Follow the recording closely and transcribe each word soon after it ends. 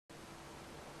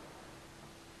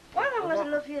better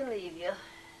love you and leave you.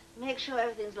 Make sure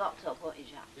everything's locked up, won't you,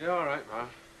 Jack? Yeah, all right, Ma.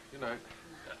 Good night.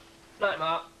 Night,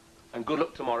 Ma. And good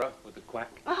luck tomorrow with the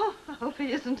quack. Oh, I hope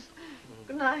he isn't.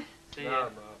 Good night. See you. No,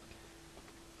 Ma.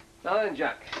 Now then,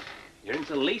 Jack. You're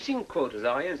into leasing quotas,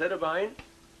 are you, instead of buying?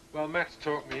 Well, Matt's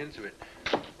talked me into it.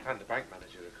 And the bank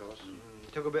manager, of course.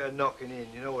 Took a bit of knocking in,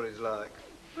 you know what he's like.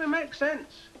 Well, it makes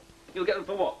sense. You'll get them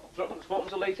for what?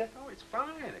 What a litre? Oh, it's fine,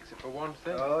 except for one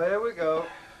thing. Oh, here we go.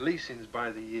 Leasing's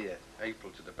by the year,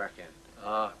 April to the back end.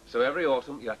 Ah, so every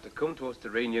autumn you have to come to us to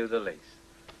renew the lease.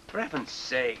 For heaven's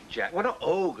sake, Jack, we're not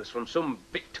ogres from some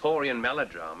Victorian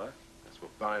melodrama. That's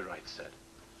what Byright said.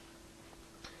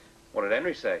 What did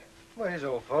Henry say? Well, he's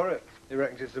all for it. He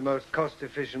reckons it's the most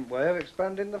cost-efficient way of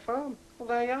expanding the farm. Well,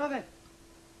 there you are, then.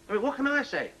 I mean, what can I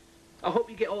say? I hope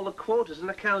you get all the quotas and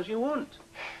the cows you want.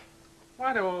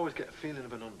 Why do I always get a feeling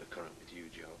of an undercurrent with you,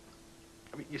 Joe?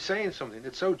 I mean, you're saying something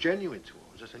that's so genuine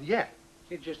towards us, and yet...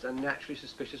 You're just a naturally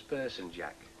suspicious person,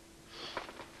 Jack.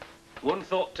 One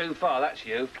thought too far, that's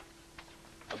you.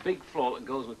 A big flaw that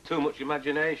goes with too much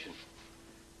imagination.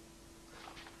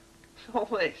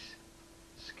 What's all this?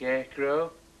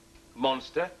 Scarecrow?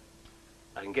 Monster?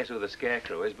 I can guess who the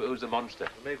scarecrow is, but who's the monster?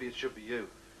 Well, maybe it should be you.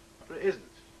 But it isn't.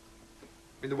 I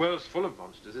mean, the world's full of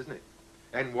monsters, isn't it?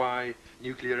 NY,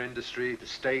 nuclear industry, the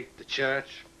state, the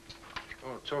church.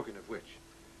 Oh, talking of which,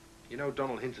 you know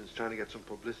Donald Hinton's trying to get some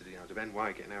publicity out of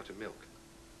NY getting out of milk.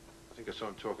 I think I saw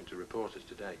him talking to reporters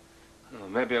today. Oh,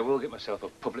 maybe I will get myself a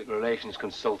public relations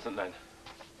consultant then.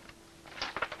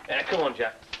 Yeah, come on,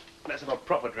 Jack. Let's have a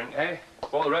proper drink, eh?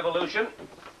 For the revolution.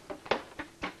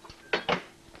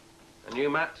 And you,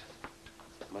 Matt?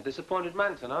 I'm a disappointed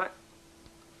man tonight.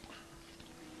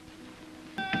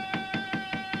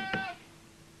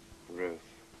 Ruth.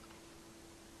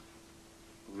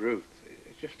 Ruth.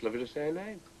 It's just lovely to say her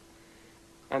name.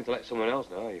 And to let someone else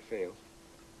know how you feel.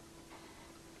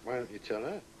 Why don't you tell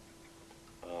her?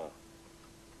 Oh.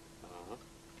 Uh-huh.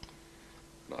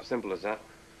 Not as simple as that.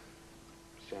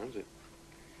 Sounds it.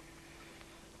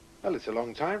 Well, it's a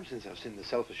long time since I've seen the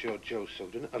self-assured Joe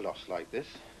Sugden at a loss like this.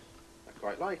 I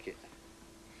quite like it.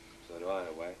 So do I, in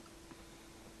a way.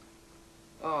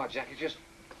 Oh, Jack, it's just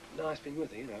nice being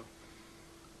with you, you know.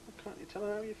 Well, can't you tell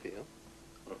her how you feel?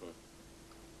 Uh-huh.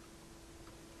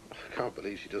 I can't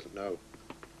believe she doesn't know.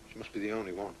 She must be the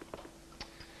only one.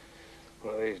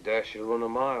 One of these days she'll run a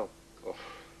mile. Or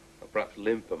perhaps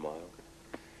limp a mile.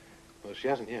 Well, she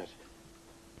hasn't yet.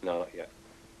 No, not yet.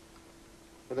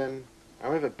 But then,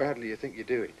 however badly you think you're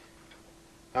doing,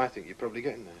 I think you're probably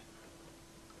getting there.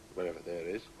 Wherever there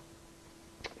is.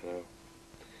 No.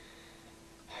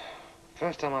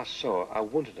 First time I saw her, I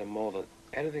wanted her more than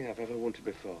anything I've ever wanted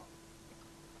before.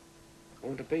 I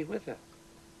want to be with her.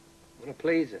 I want to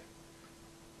please her.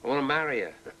 I want to marry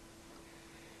her.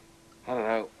 I don't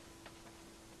know.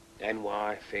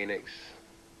 NY, Phoenix,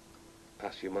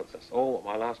 past few months, that's all what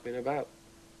my life's been about.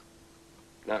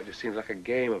 Now it just seems like a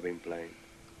game I've been playing.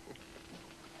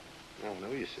 I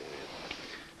know you're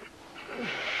serious.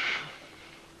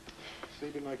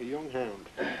 Sleeping like a young hound.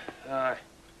 Aye.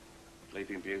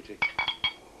 Sleeping Beauty.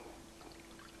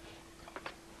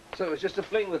 So it was just a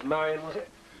fling with Marion, was it?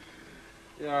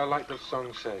 Yeah, like the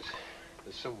song says.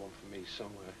 There's someone for me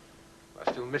somewhere. But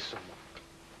I still miss someone.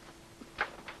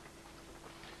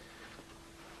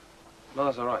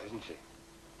 Ma's all right, isn't she?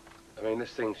 I mean,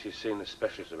 this thing she's seen the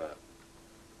specialist about.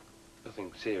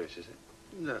 Nothing serious, is it?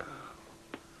 No.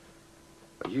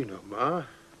 But you know Ma.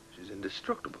 She's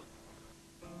indestructible.